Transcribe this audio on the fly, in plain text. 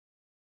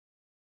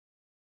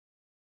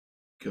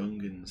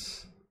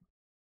Gungans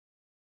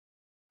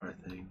are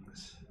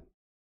things.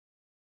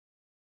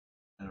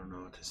 I don't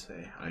know what to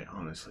say. I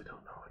honestly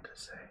don't know what to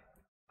say.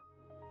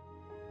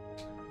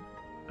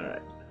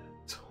 Alright.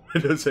 So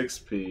Windows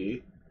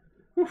XP.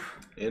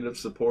 End of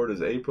support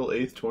is April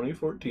 8th,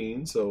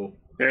 2014, so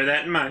bear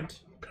that in mind.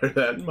 Bear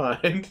that in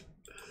mind.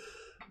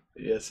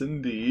 Yes,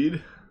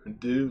 indeed.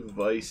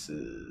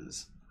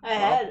 Devices. I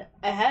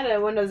had a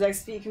Windows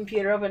XP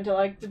computer up until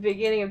like the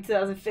beginning of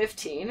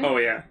 2015. Oh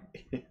yeah.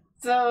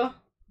 So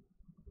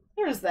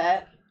there's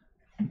that.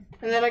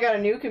 And then I got a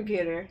new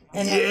computer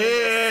and had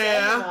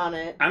Yeah! 7 on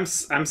it. I'm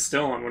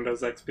still on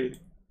Windows XP.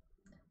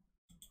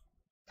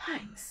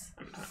 Nice.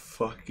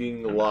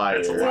 Fucking liar.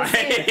 That's a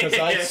lie. Because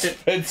I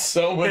spent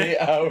so many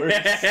hours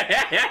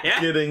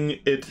getting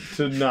it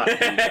to not be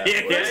that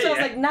way. First I was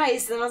like,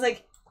 nice, and I was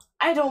like,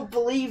 I don't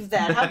believe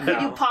that. How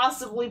could you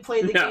possibly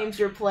play the games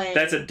you're playing?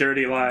 That's a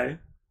dirty lie.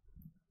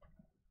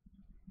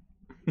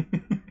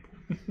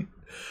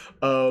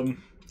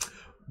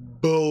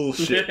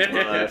 Bullshit,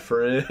 my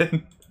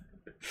friend.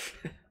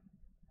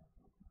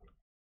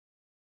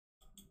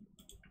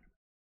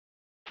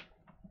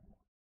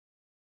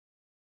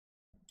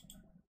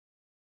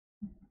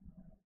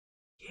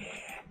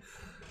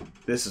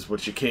 This is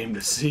what you came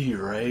to see,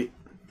 right?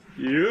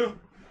 Yeah.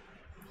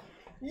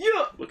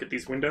 Yeah. Look at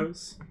these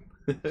windows.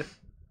 I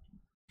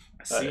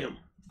see them.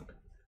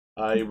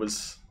 I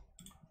was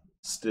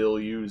still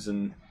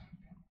using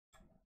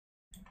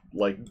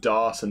like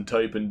DOS and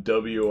typing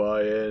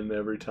WIN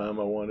every time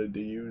I wanted to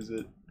use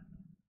it.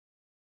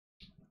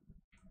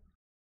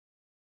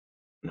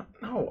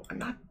 No, I'm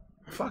not.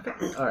 Fuck it.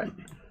 Alright.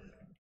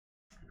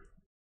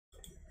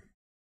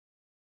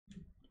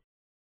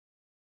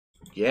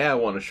 Yeah, I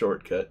want a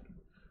shortcut.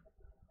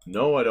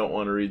 No, I don't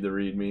want to read the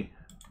README.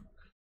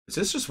 Is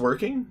this just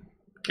working?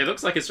 It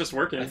looks like it's just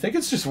working. I think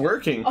it's just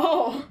working.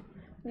 Oh.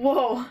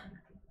 Whoa.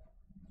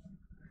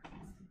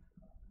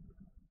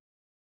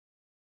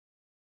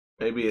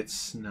 Maybe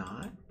it's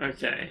not.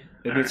 Okay.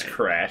 Maybe it's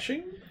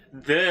crashing?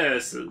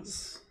 This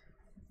is...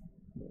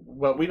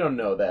 Well, we don't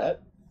know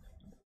that.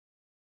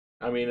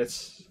 I mean,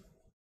 it's...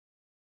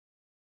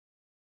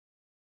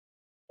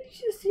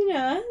 Just, you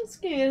know, let's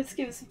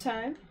give it some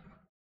time.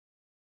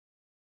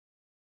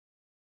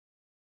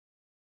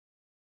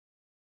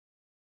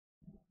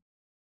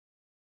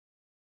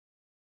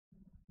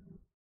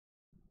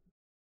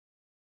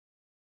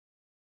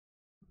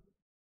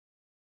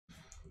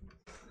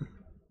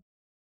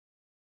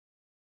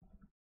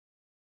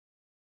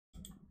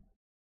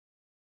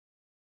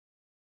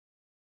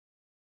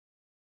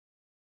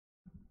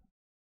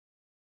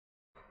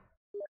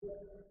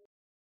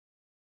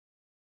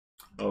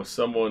 Oh,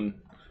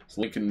 someone is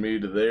linking me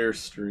to their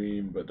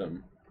stream, but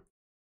I'm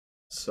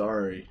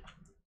sorry.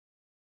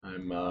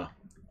 I'm A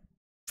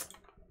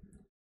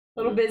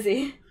little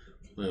busy.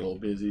 little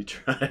busy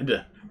trying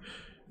to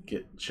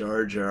get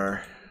Jar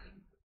Jar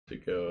to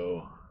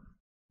go.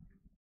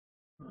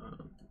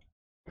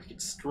 We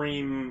could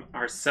stream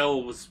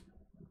ourselves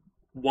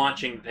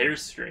watching their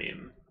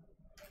stream.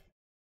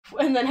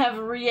 And then have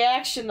a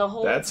reaction the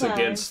whole That's time.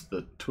 against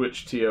the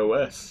Twitch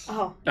TOS.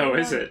 Oh. Oh,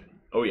 is it?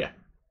 Oh, yeah.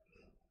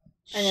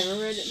 I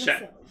never read it Shit.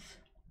 myself.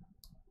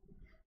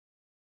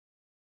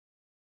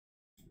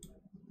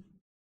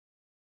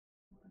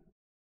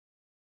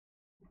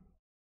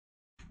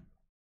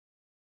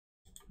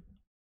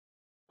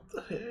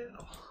 What the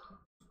hell?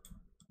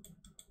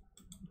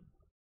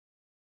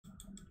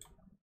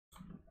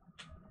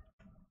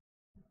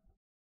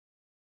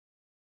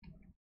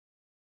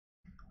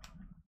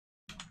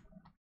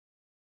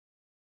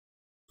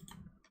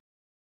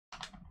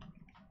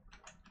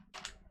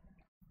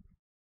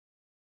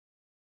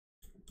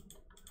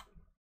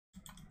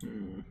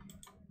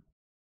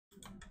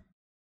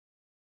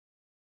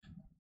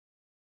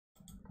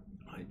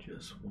 I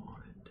just wanted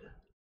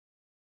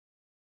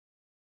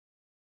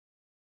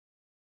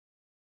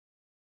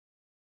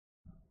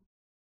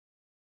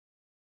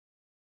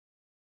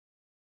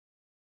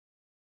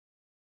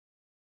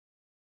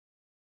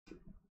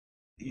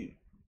you.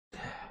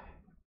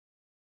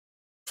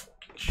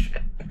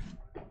 Shit.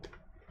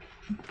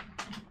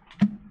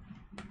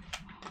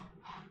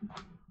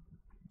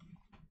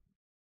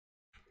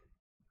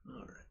 All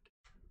right.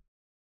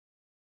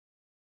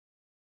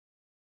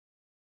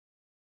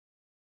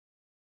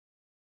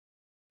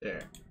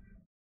 There.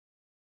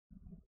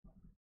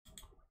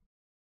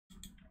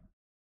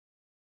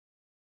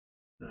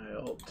 Can I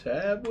alt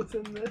tab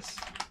within this?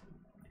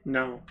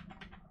 No.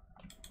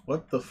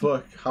 What the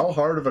fuck? How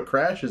hard of a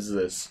crash is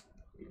this?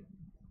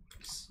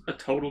 It's a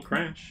total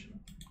crash.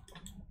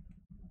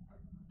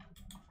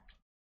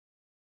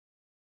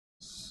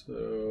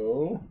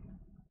 So...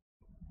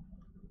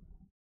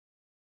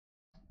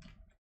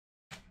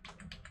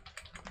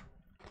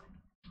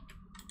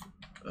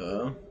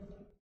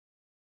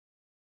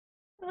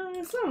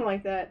 Something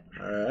like that.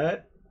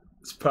 Alright.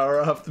 Let's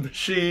power off the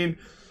machine.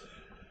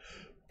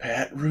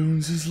 Pat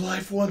ruins his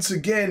life once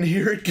again.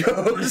 Here it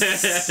goes.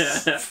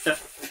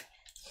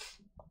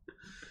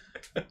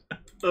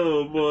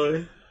 Oh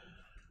boy.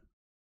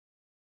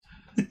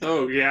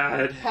 Oh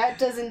god. Pat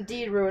does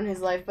indeed ruin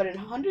his life, but in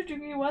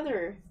 100-degree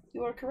weather,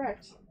 you are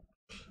correct.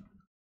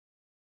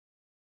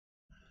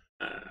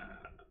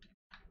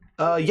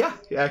 Yeah,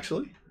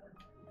 actually.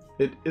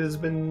 It has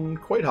been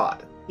quite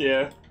hot.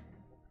 Yeah.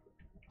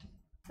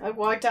 I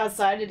walked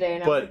outside today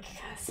and I But,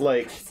 was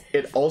like, "God, like,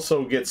 it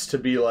also gets to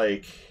be,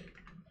 like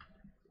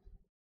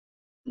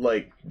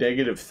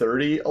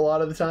 -30 a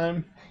lot of the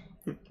time.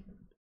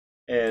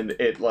 And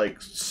it,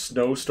 like,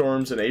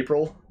 snowstorms in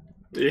April.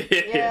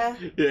 Yeah.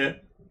 Yeah.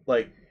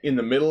 Like, in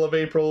the middle of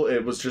April,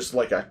 it was just,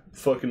 like, a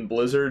fucking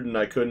blizzard, and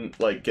I couldn't,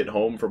 like, get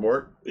home from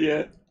work.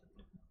 Yeah.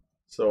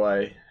 So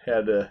I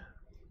had to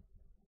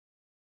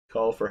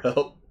call for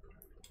help.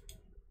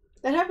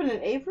 That happened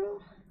in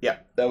April? Yeah,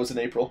 that was in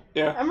April. I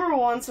Yeah. remember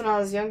once when I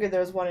was younger, there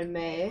was one in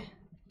May.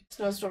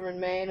 Snowstorm in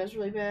May, and it was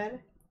really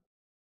bad.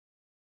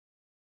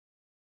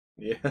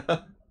 Yeah.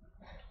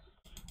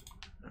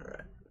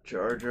 Alright.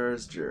 Jar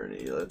Jar's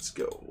journey. Let's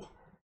go.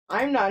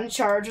 I'm not in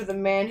charge of the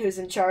man who's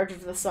in charge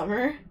of the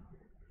summer.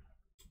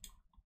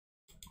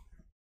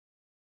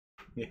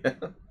 Yeah.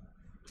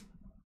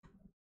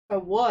 I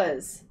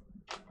was.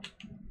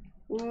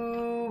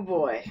 Ooh,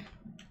 boy.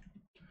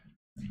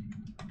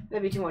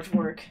 That'd be too much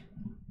work.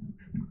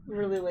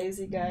 Really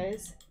lazy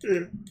guys.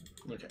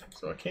 Okay,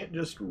 so I can't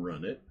just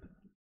run it.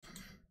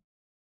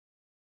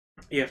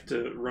 You have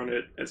to run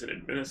it as an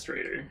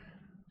administrator.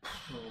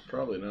 Well,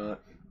 probably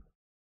not.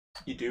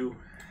 You do.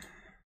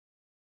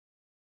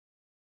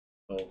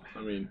 Oh,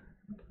 I mean,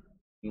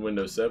 in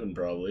Windows 7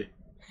 probably.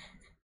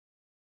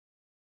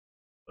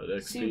 But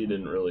XP See-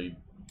 didn't really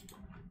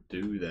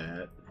do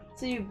that.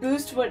 So you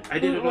boost what I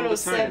did it all the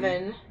Windows time.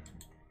 7.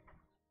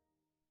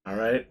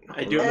 Alright,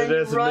 I do run it. it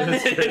as Run-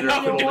 administrator.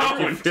 No, It'll make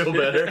you don't. feel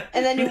better.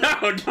 And then you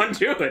No, don't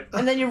do it.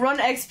 and then you run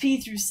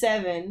XP through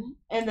 7,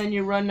 and then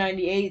you run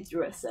 98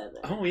 through a 7.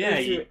 Oh, yeah,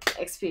 Or through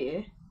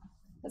XP.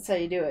 That's how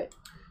you do it.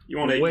 You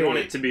want it. You Wait. want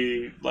it to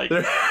be like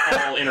There-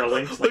 all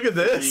interlinked. Look like, at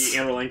this. The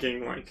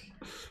interlinking, like.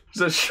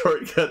 There's a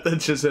shortcut that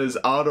just says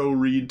auto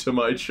read to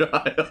my child.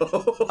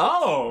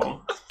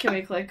 Oh. Can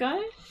we click on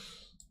it?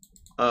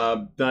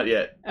 Not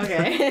yet.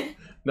 Okay.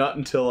 Not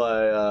until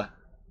I,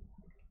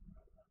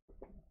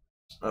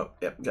 Oh,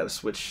 yep, gotta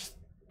switch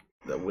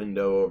the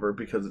window over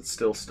because it's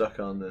still stuck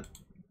on the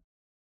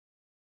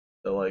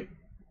like,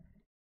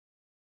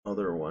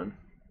 other one.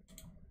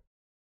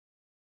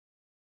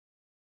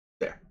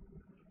 There.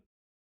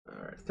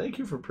 Alright, thank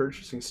you for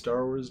purchasing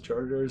Star Wars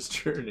Jar Jar's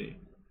Journey.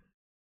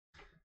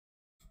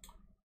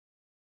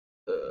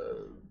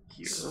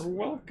 You're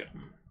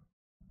welcome.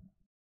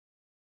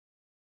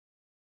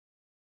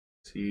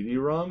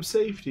 CD-ROM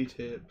safety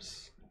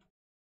tips.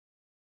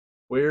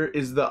 Where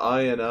is the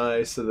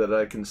INI so that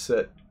I can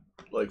set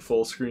like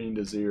full screen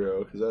to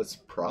 0? Because that's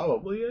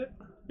probably it.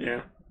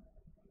 Yeah.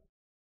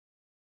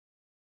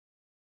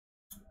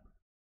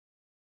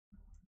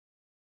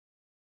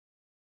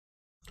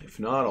 If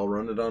not, I'll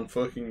run it on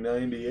fucking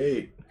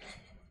 98.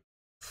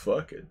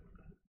 Fuck it.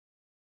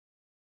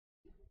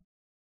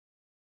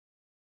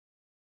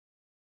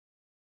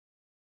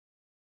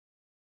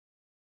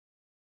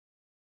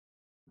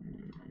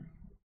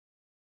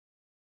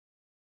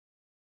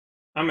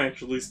 I'm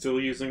actually still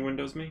using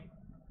Windows Me.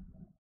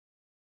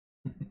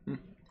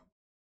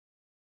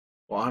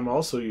 Well, I'm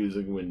also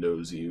using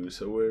Windows U,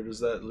 so where does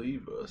that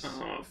leave us?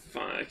 Oh,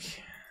 fuck.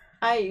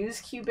 I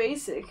use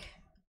QBasic.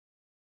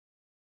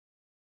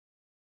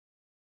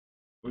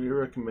 We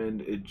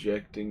recommend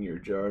ejecting your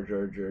Jar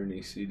Jar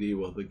Journey CD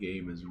while the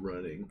game is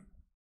running.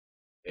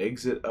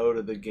 Exit out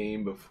of the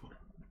game before...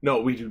 No,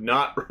 we do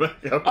not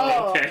recommend...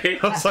 Oh. Okay.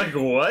 I was like,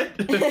 what?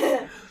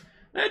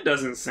 That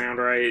doesn't sound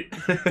right.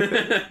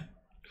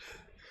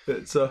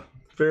 It's a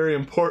very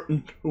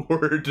important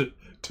word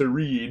to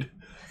read.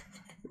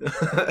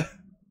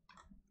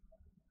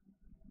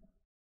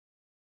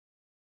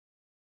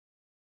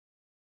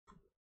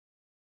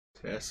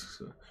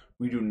 Tasks.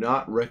 We do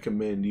not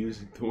recommend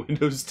using the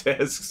Windows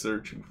task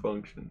searching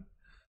function.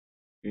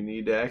 If you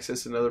need to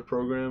access another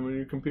program when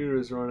your computer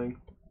is running,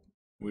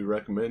 we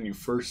recommend you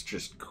first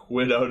just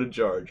quit out of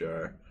Jar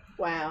Jar.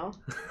 Wow.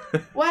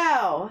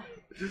 Wow.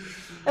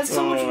 That's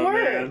so much Oh, work.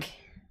 man.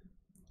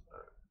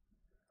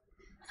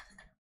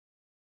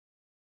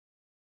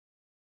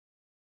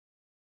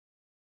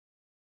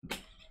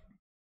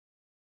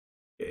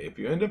 Okay, if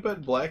you end up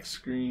at black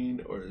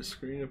screen or the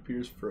screen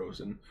appears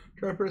frozen,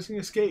 try pressing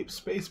escape,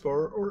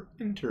 spacebar, or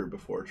enter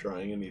before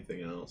trying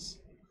anything else.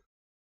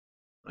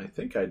 I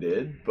think I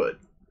did, but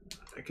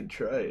I could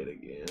try it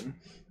again.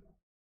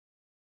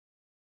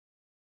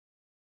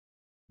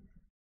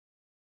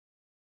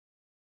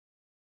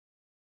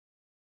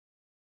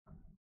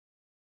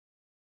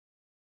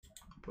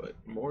 But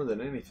more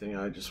than anything,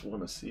 I just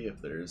want to see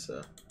if there's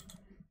a...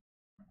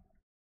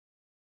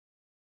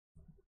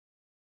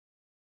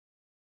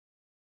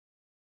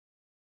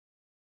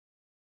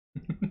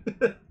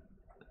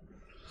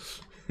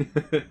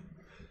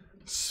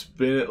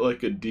 Spin it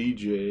like a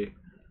DJ.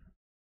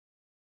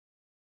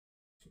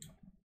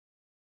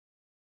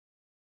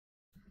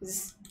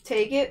 Just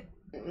take it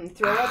and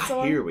throw it at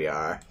someone. Here we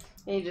are.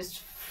 And you just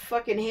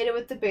fucking hit it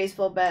with the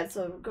baseball bat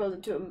so it goes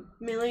into a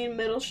million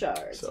metal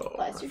shards. So, I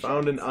Plastic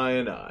found an shards. I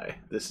and I.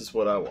 This is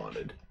what I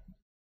wanted.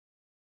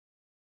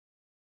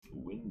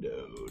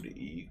 Windowed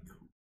equal.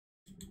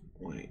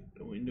 Wait,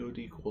 windowed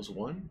equals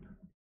 1?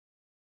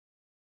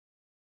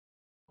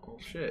 Oh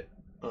shit.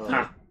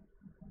 Huh.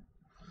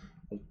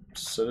 I'll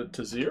set it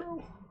to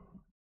 0?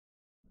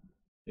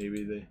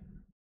 Maybe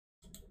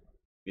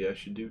I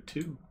should do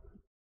 2.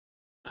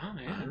 Oh,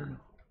 I yeah. don't know.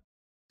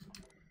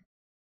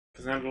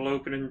 Because then it'll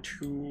open in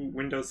 2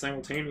 windows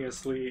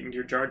simultaneously, and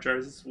your Jar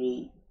Jars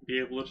will be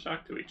able to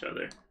talk to each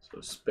other. So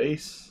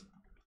space,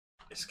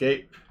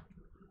 escape,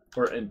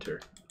 or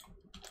enter.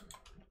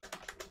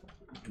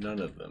 None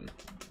of them.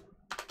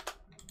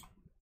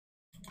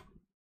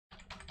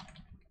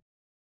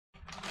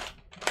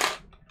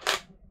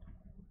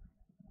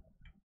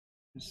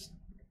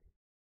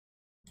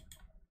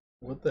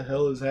 What the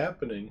hell is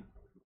happening?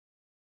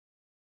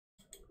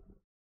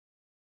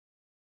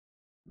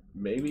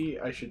 Maybe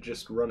I should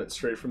just run it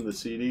straight from the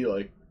CD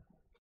like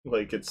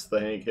it's the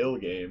Hank Hill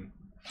game.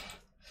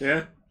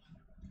 Yeah.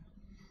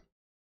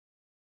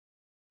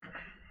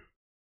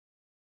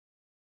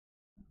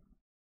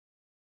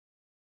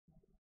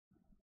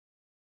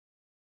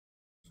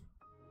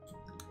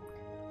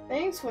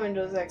 Thanks,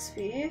 Windows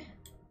XP.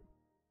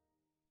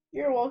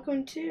 You're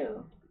welcome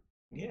too.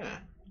 Yeah.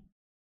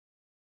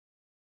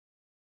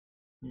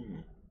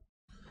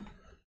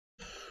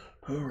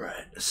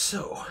 Alright,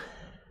 so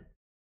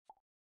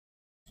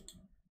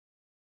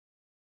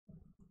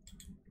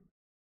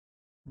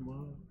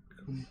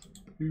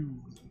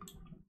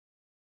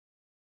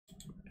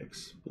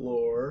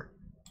explore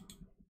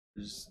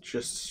is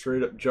just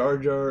straight up Jar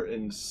Jar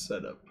and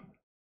setup.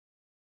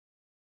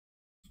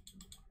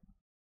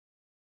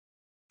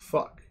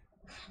 Fuck.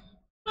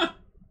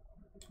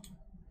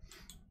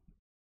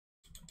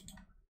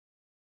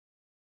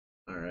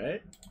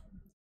 Alright.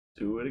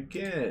 Do it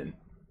again.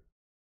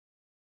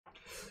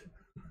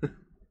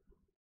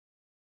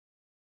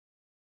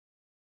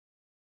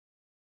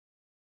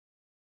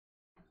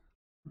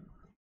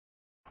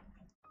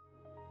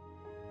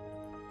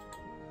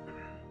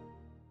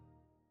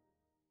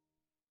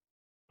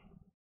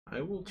 I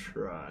will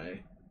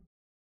try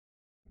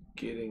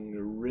getting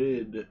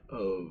rid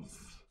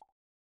of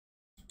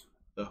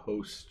the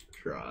host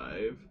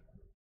drive.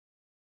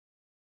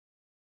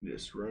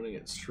 Just running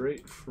it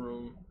straight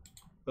from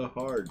the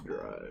hard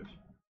drive.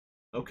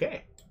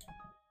 Okay.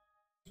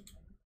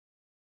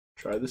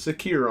 Try the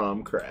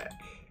Securom crack.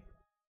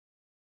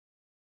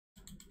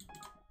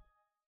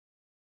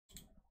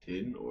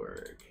 Didn't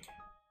work.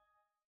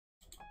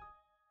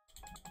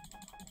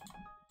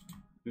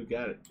 Who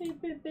got it?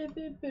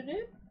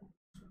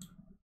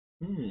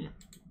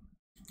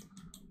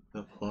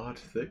 The plot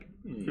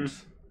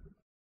thickens.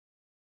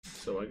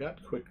 So I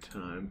got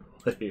QuickTime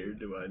Player.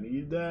 Do I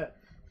need that?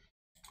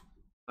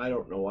 I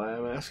don't know why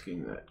I'm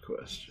asking that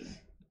question.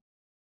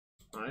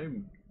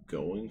 I'm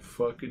going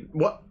fucking...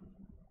 What?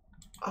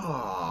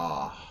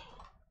 Ah,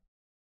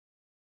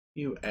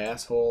 you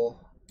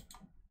asshole.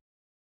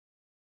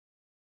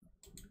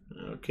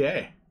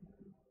 Okay.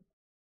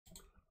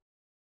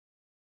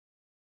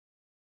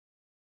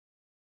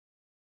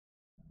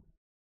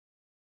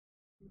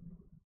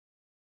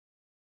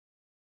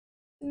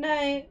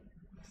 Night.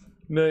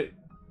 Night.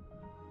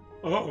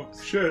 Oh,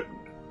 shit.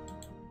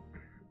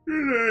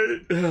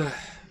 Good night.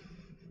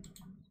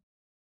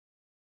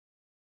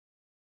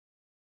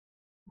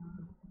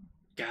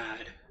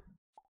 God.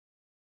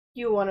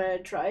 You wanna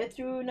try it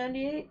through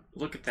 98?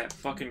 Look at that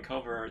fucking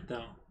cover art,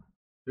 though.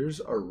 There's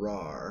a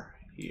RAR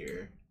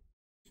here.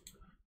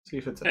 See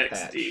if it's a patch.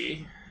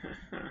 XD.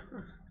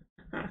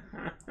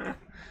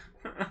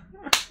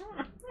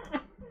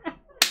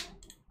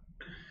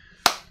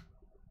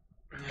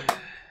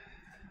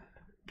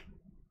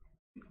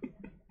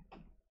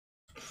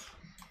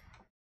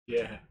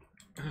 Yeah.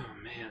 Oh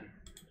man.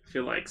 I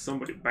feel like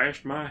somebody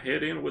bashed my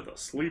head in with a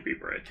sleepy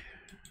brick.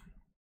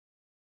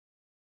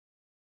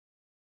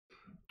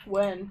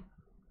 When?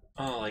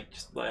 Oh, like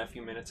just a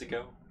few minutes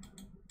ago.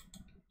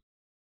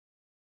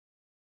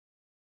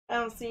 I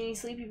don't see any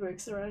sleepy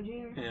bricks around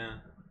here. Yeah.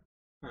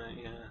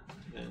 Yeah.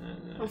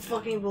 I don't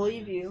fucking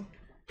believe you.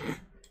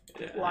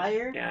 Yeah.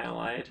 Liar. Yeah, I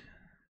lied.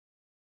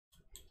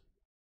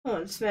 I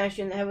won't smash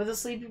you in the head with a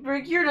sleepy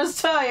brick. You're just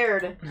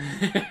tired.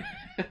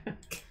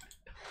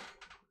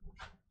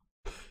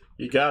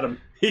 You got him.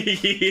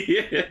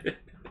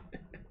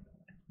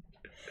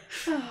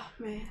 Oh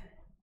man.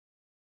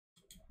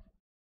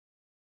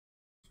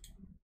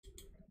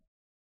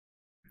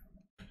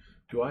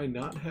 Do I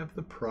not have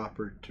the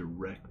proper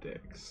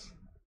DirectX?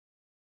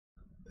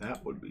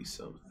 That would be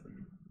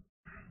something.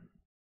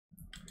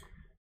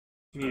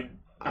 You need,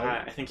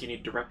 I think you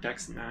need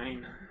DirectX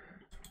 9.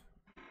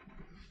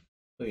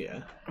 Oh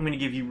yeah. I'm gonna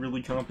give you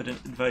really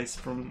competent advice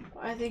from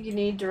I think you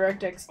need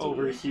DirectX D.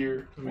 over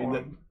here. I mean,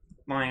 that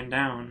lying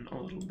down a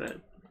little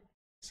bit.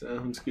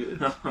 sounds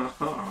good.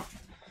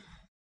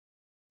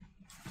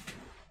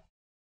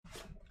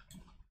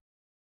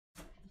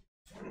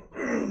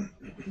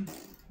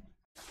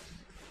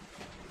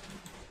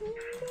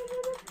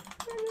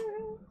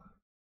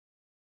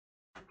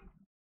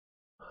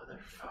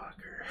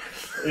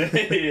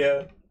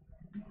 Yeah.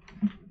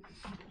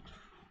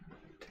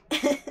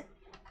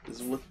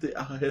 Is what the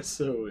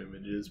ISO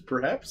image is.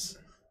 Perhaps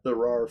the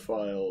RAR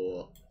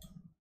file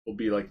will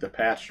be like the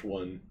patched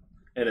one,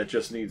 and it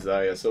just needs the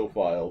ISO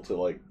file to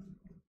like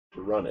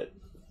run it.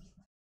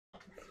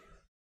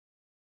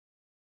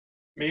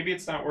 Maybe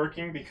it's not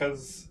working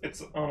because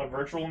it's on a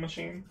virtual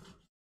machine.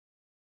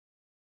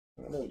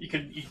 You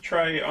could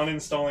try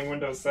uninstalling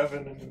Windows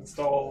 7 and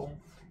install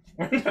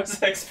Windows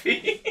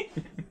XP.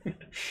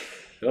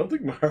 I don't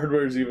think my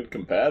hardware is even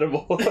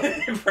compatible.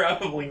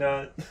 Probably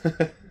not.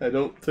 I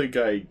don't think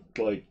I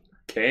like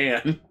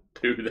can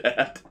do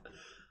that.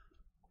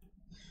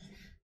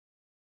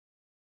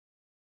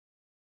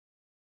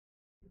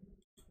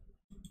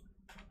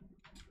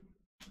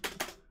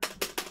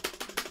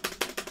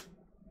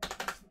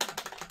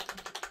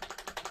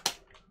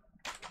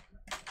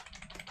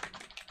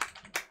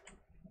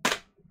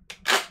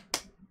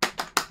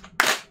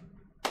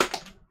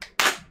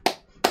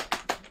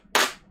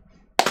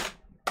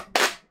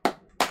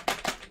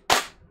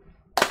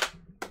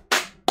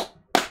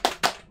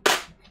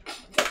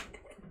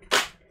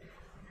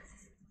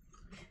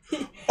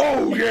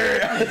 Oh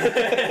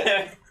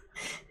yeah!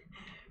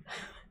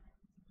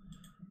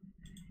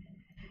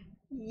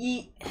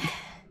 Yeet.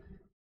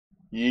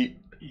 Yeet.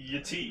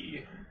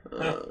 Yeti.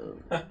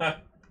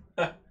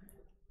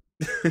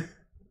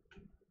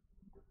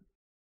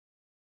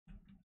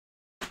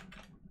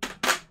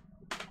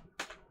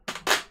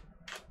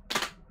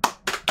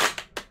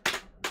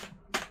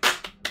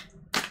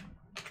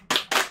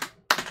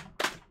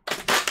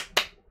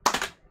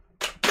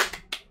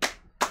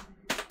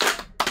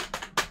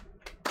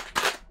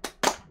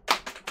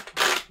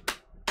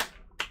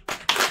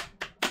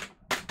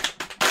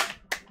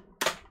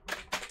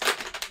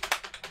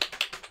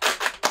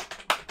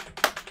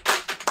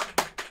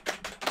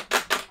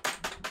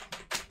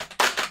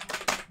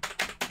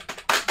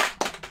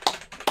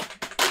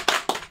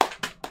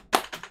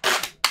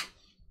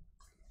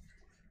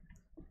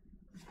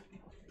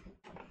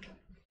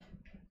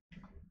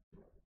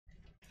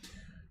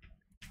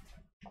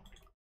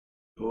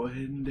 Go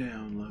ahead and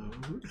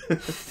download.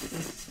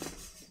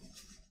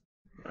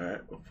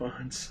 Alright, we'll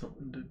find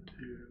something to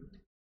do.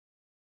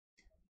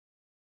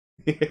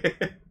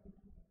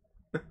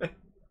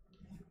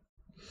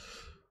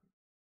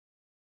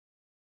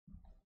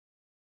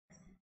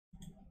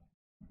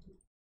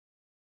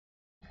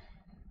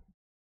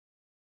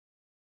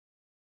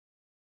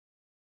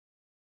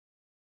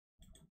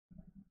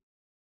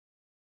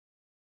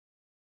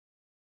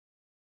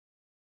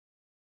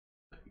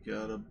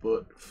 Got a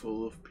butt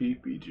full of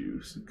pee-pee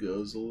juice,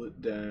 guzzle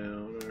it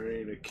down. There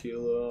ain't a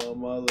killer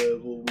on my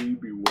level, we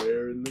be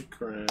wearing the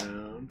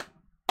crown.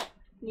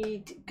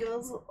 Need to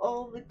guzzle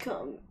all the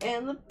cum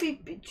and the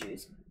pee-pee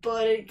juice,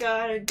 but it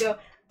gotta go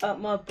up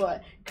my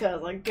butt,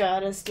 cause I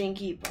got a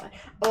stinky butt.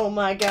 Oh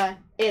my god,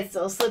 it's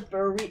so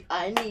slippery,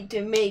 I need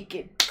to make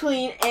it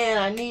clean, and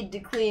I need to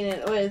clean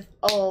it with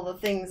all the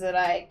things that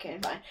I can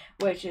find,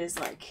 which is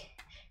like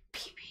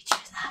pee-pee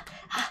juice,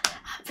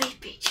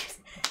 pee-pee juice.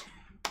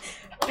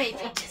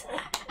 Baby, just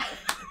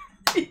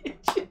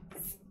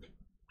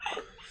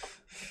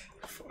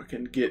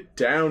Fucking get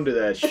down to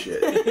that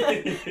shit.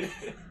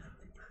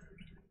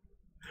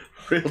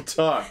 Real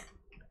talk.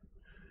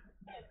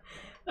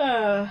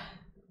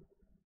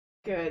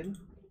 Good.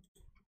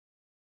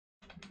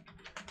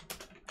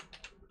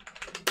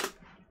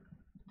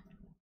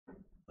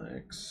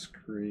 Black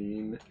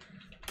screen.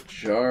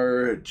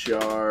 Jar.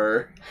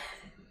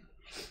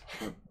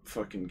 What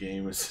fucking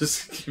game is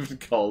this even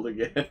called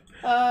again?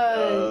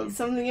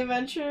 Something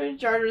adventure?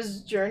 Jar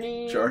Jar's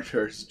Journey? Jar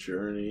Jar's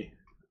Journey.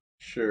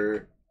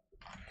 Sure.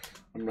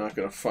 I'm not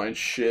gonna find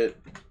shit.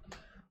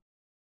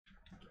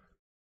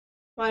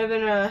 Might have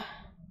been a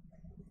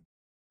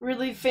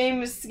really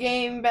famous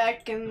game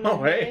back in the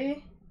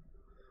day.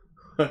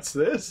 What's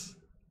this?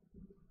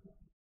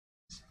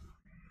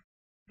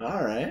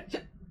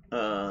 Alright.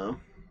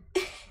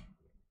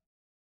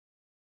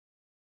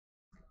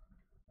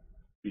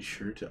 Be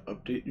sure to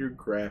update your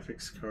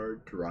graphics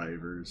card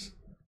drivers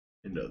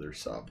and other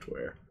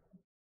software.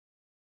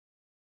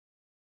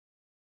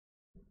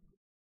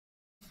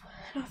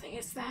 I don't think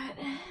it's that.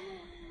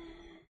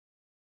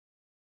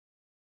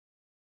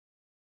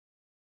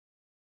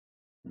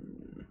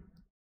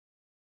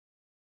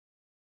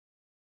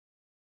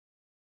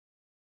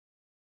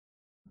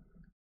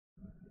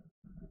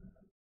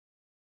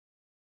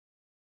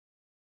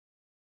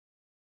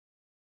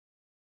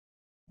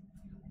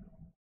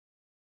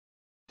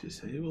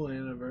 Disable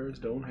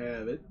antivirus, don't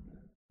have it.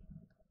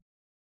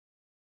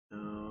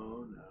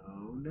 No.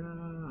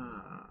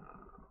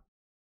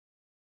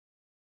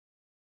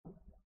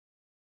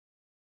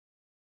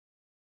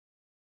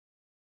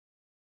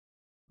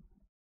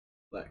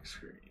 Black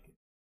screen.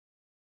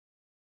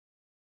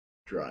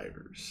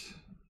 Drivers.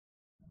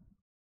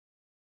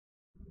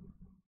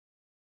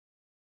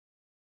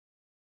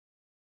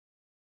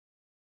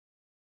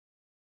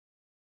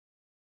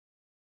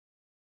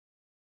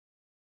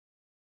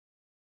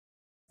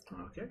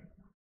 Okay.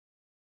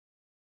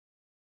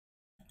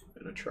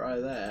 Gonna try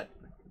that.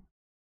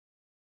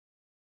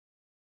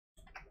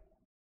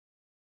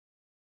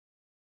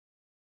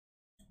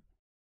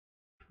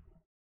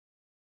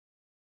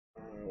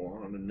 I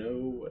want to know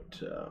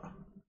what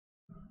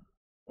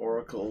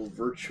Oracle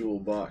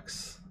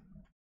VirtualBox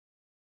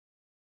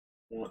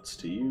wants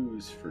to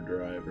use for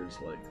drivers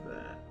like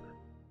that.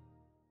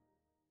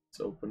 Let's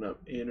open up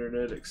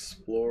Internet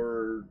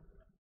Explorer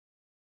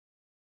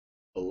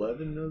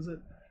 11, does it?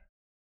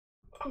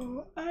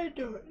 Oh, I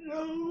don't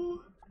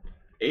know.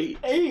 8.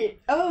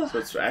 8. Oh. So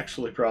it's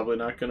actually probably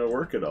not going to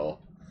work at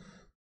all.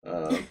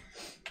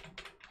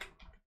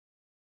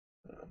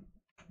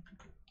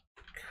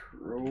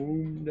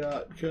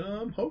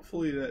 Chrome.com.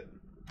 Hopefully that.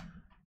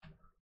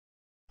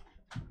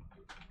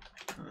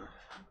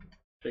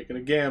 Taking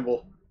a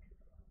gamble.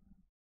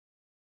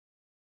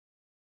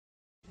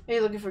 Are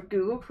you looking for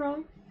Google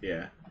Chrome?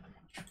 Yeah.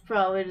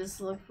 Probably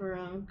just look for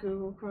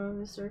Google Chrome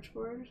and search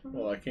for it or something.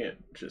 Well, I can't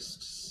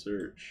just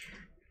search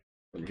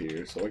from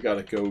here, so I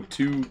gotta go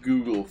to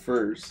Google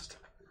first.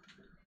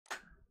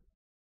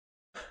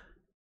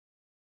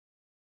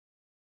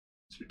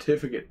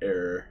 Certificate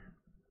error.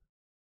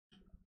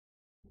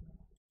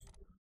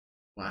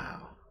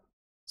 Wow.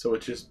 So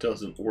it just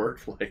doesn't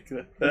work like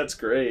that. That's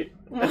great.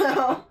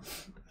 Wow.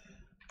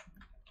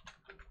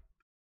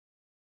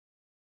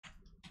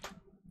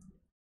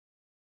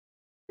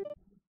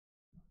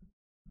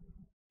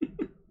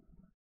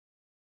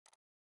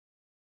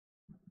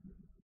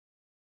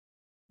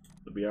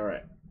 It'll be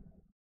alright.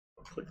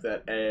 Click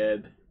that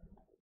add.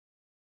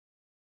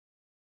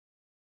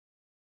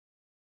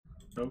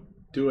 Nope.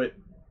 Do it.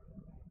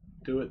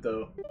 Do it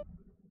though.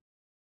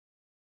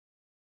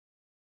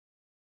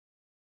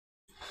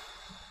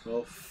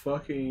 Well,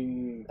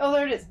 fucking. Oh,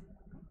 there it is.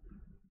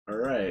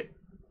 Alright.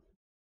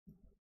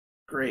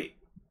 Great.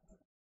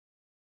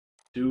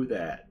 Do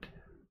that.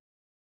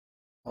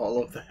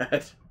 All of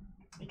that.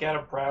 You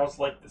gotta browse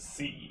like the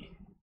sea.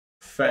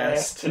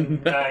 Fast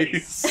and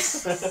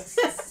nice.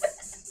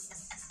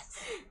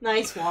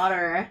 Nice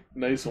water.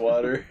 Nice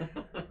water.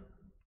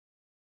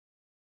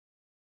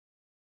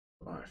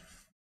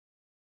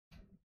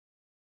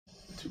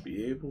 To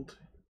be able to.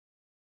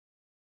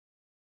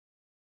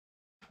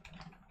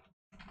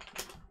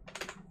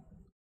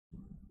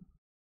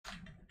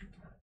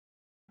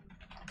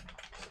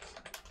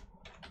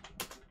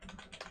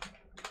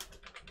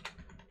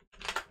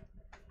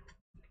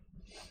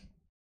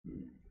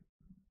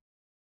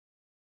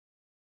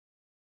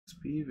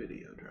 XP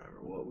video driver,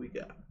 what we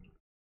got?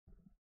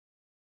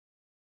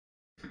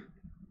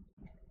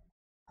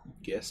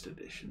 Guest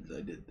editions,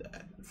 I did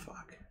that.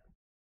 Fuck.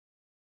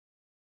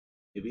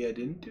 Maybe I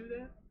didn't do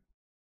that?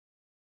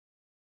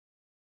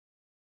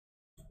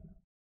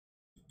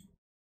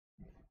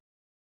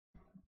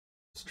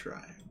 Let's try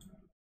it.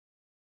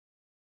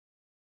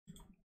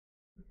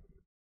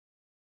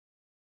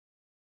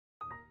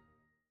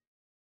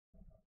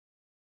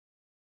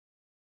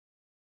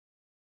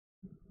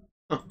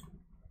 Huh.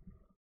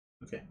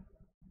 Okay.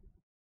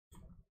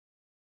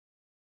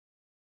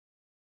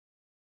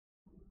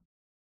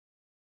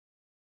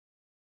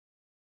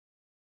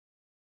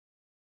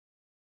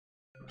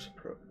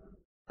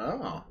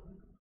 Oh,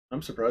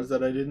 I'm surprised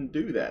that I didn't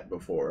do that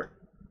before.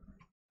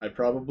 I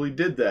probably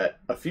did that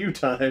a few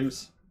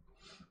times.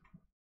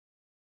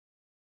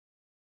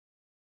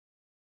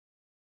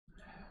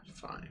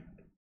 Fine.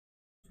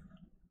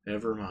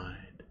 Never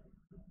mind.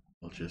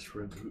 I'll just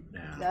reboot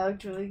now. That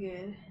looked really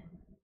good.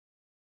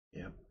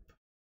 Yep.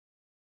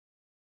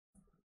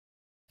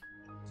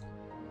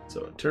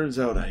 So it turns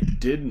out I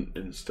didn't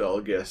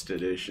install guest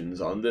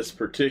editions on this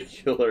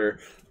particular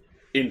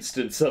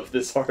instance of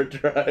this hard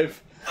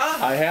drive.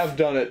 I have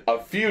done it a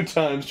few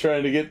times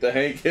trying to get the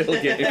Hank Hill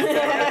game.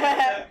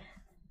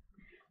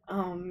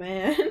 Oh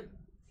man.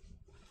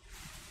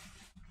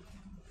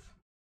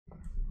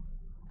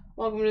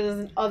 Welcome to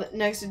the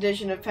next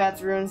edition of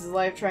Pat's Ruins His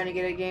Life, trying to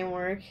get a game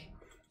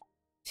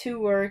to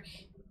work.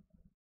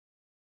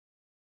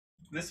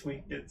 This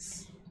week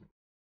it's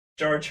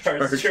Jar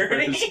Jar's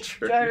Journey.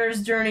 Jar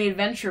Jar's Journey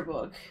Adventure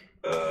Book.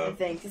 I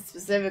think is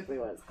specifically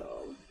what it's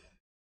called.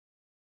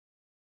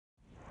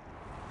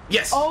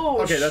 Yes!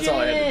 Oh, okay, that's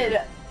all I had to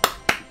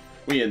do.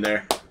 We in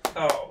there.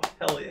 Oh,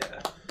 hell yeah.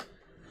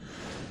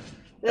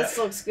 This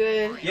looks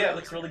good. Yeah, it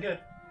looks really good.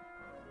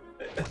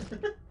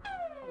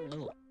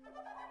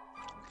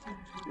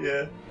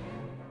 Yeah.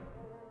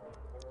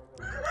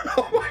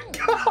 Oh my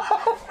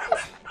god!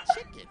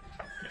 Chicken.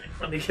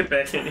 Let me get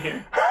back in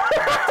here.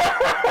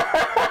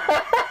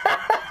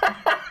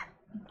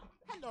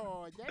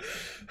 Hello there.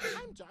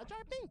 I'm Jar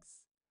Jar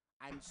Binks.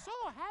 I'm so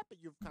happy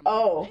you've come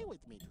Oh. to play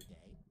with me today.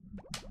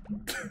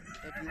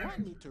 If you want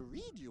me to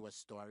read you a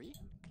story,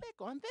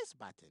 click on this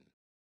button.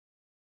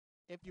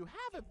 If you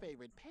have a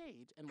favorite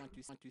page and want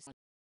to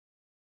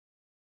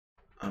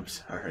I'm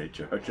sorry,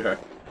 Jar Jar,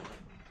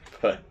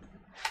 but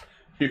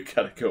you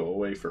gotta go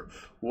away for.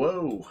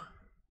 Whoa!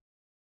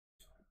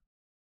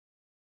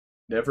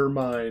 Never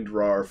mind,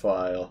 RAR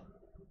file.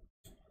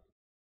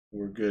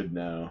 We're good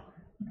now.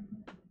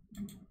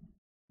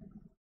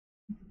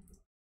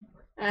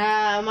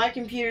 My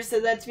computer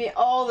said that to me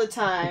all the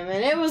time,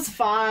 and it was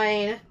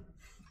fine.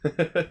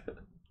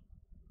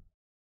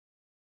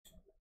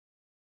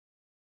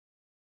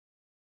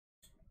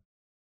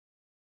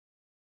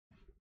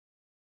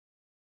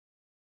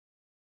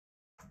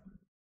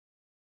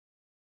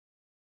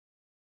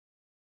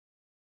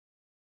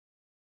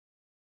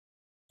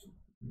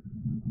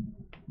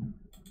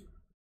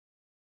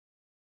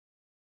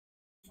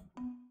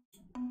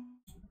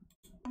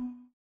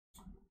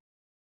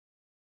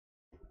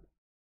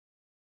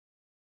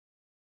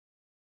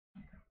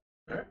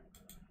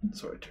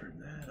 So I turn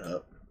that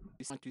up.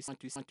 It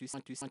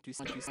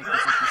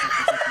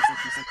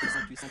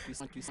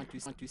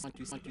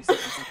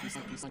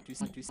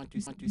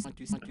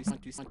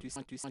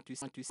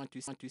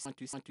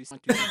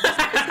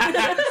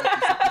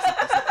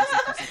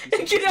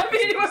cannot be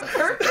any more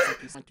perfect.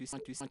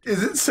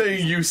 Is it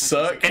saying you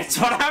suck? It's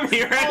what I'm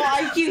hearing. Oh,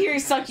 I keep hearing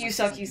suck you,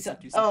 suck you, suck.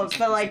 Oh,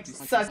 but like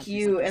suck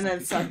you and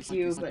then suck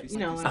you, but you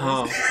know.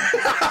 Oh.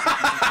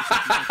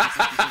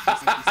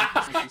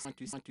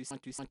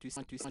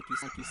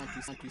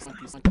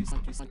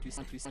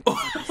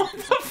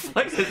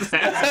 What is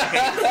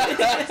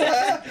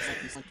that?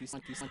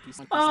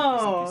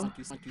 Oh.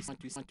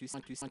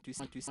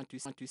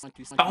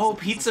 Oh,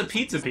 pizza.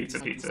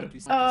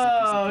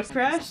 Oh,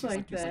 crash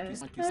like that.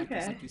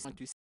 Okay.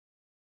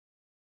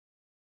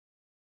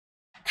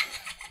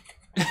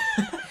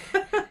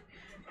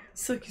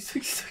 Sucky,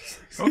 sucky, sucky,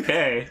 sucky.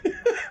 Okay.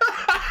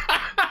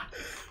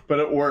 But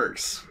it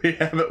works. We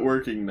have it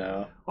working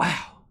now.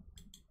 Wow.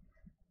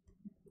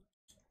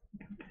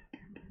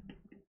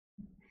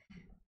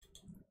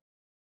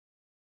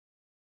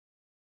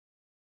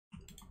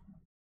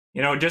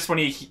 You know, just when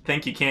you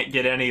think you can't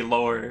get any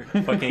lower,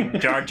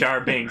 fucking Jar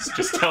Jar Binks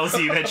just tells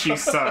you that you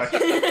suck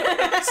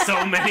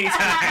so many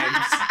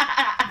times.